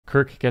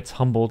Kirk gets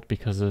humbled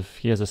because of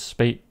he has a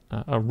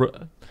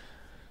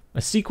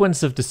a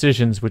sequence of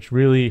decisions which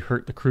really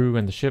hurt the crew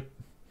and the ship.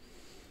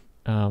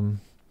 And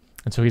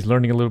so he's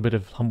learning a little bit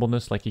of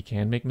humbleness, like he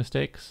can make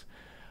mistakes.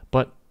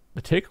 But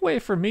the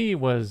takeaway for me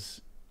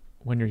was,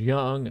 when you're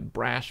young and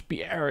brash,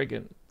 be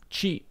arrogant,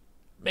 cheat,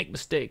 make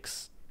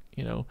mistakes,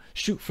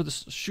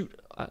 shoot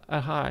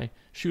high,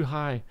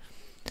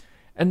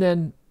 and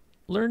then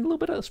learn a little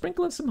bit of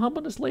sprinkle in some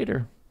humbleness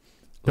later.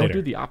 Don't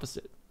do the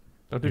opposite.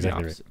 Don't do the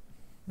opposite.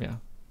 Right. Yeah.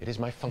 It is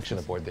my function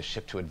aboard this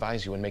ship to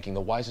advise you in making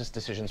the wisest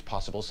decisions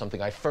possible,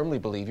 something I firmly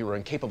believe you are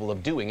incapable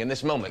of doing in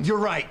this moment. You're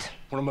right.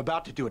 What I'm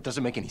about to do, it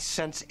doesn't make any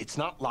sense. It's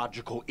not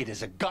logical. It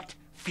is a gut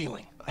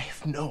feeling. I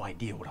have no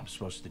idea what I'm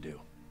supposed to do.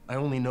 I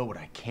only know what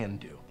I can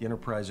do. The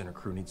Enterprise and her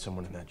crew need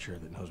someone in that chair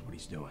that knows what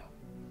he's doing.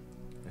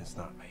 And it's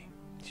not me.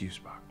 It's you,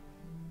 Spock.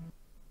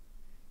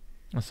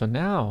 So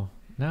now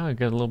you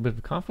got a little bit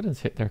of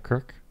confidence hit there,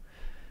 Kirk.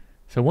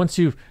 So once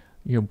you've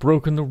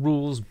broken the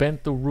rules,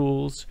 bent the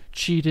rules,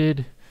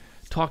 cheated,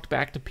 talked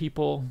back to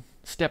people,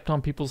 stepped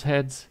on people's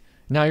heads,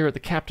 now you're the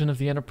captain of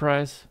the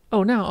Enterprise.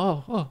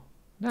 Now.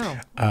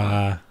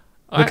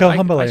 Look how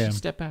humble I am. I should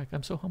step back.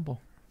 I'm so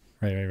humble.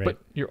 Right.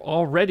 But you're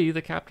already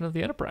the captain of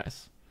the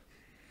Enterprise.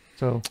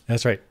 So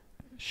that's right.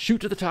 Shoot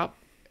to the top,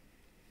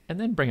 and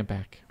then bring it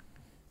back.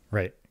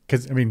 Right.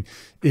 Because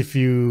if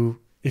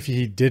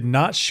he did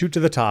not shoot to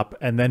the top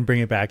and then bring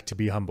it back to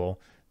be humble,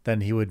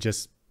 then he would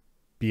just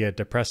be a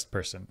depressed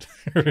person,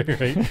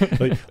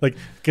 right?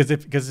 Because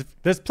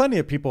if there's plenty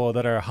of people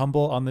that are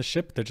humble on the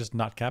ship, they're just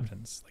not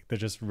captains. Like, they're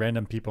just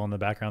random people in the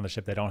background of the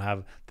ship. They don't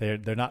have they're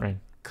not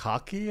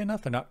cocky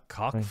enough. They're not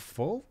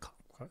cockful.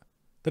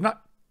 They're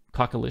not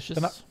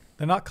cockalicious.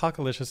 They're not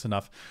cockalicious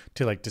enough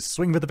to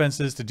swing for the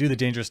fences, to do the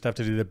dangerous stuff,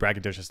 to do the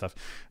braggadocious stuff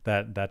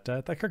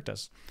that Kirk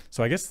does.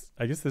 So I guess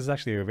this is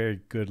actually a very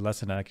good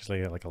lesson,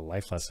 actually, like a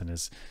life lesson,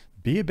 is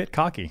be a bit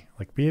cocky.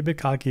 Be a bit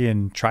cocky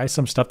and try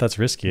some stuff that's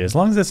risky. As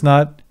long as it's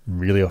not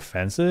really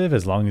offensive,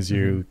 as long as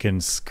you can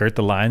skirt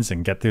the lines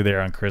and get through there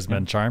on charisma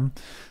and charm,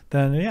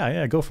 then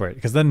yeah, go for it.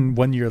 Because then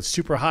when you're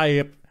super high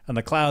up on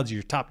the clouds,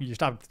 you're top of your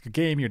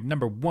game, you're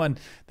number one,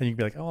 then you can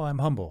be like, oh, I'm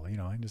humble.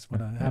 I just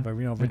want to have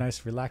a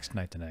nice relaxed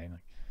night tonight.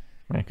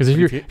 Because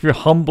if you're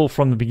humble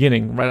from the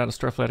beginning, right out of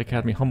Starfleet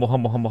Academy, humble,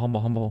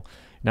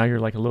 now you're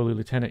like a lowly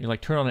lieutenant. You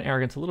turn on an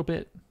arrogance a little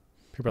bit.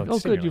 People are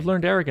like, good, you've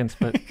learned arrogance,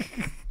 but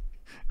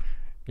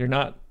you're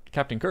not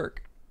Captain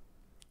Kirk.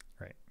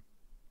 Right.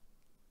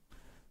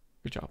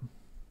 Good job.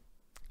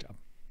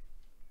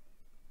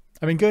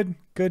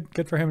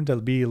 Good for him to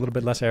be a little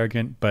bit less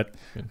arrogant, but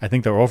I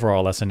think the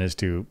overall lesson is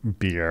to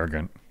be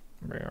arrogant.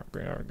 Be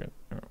arrogant.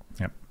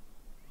 Yep.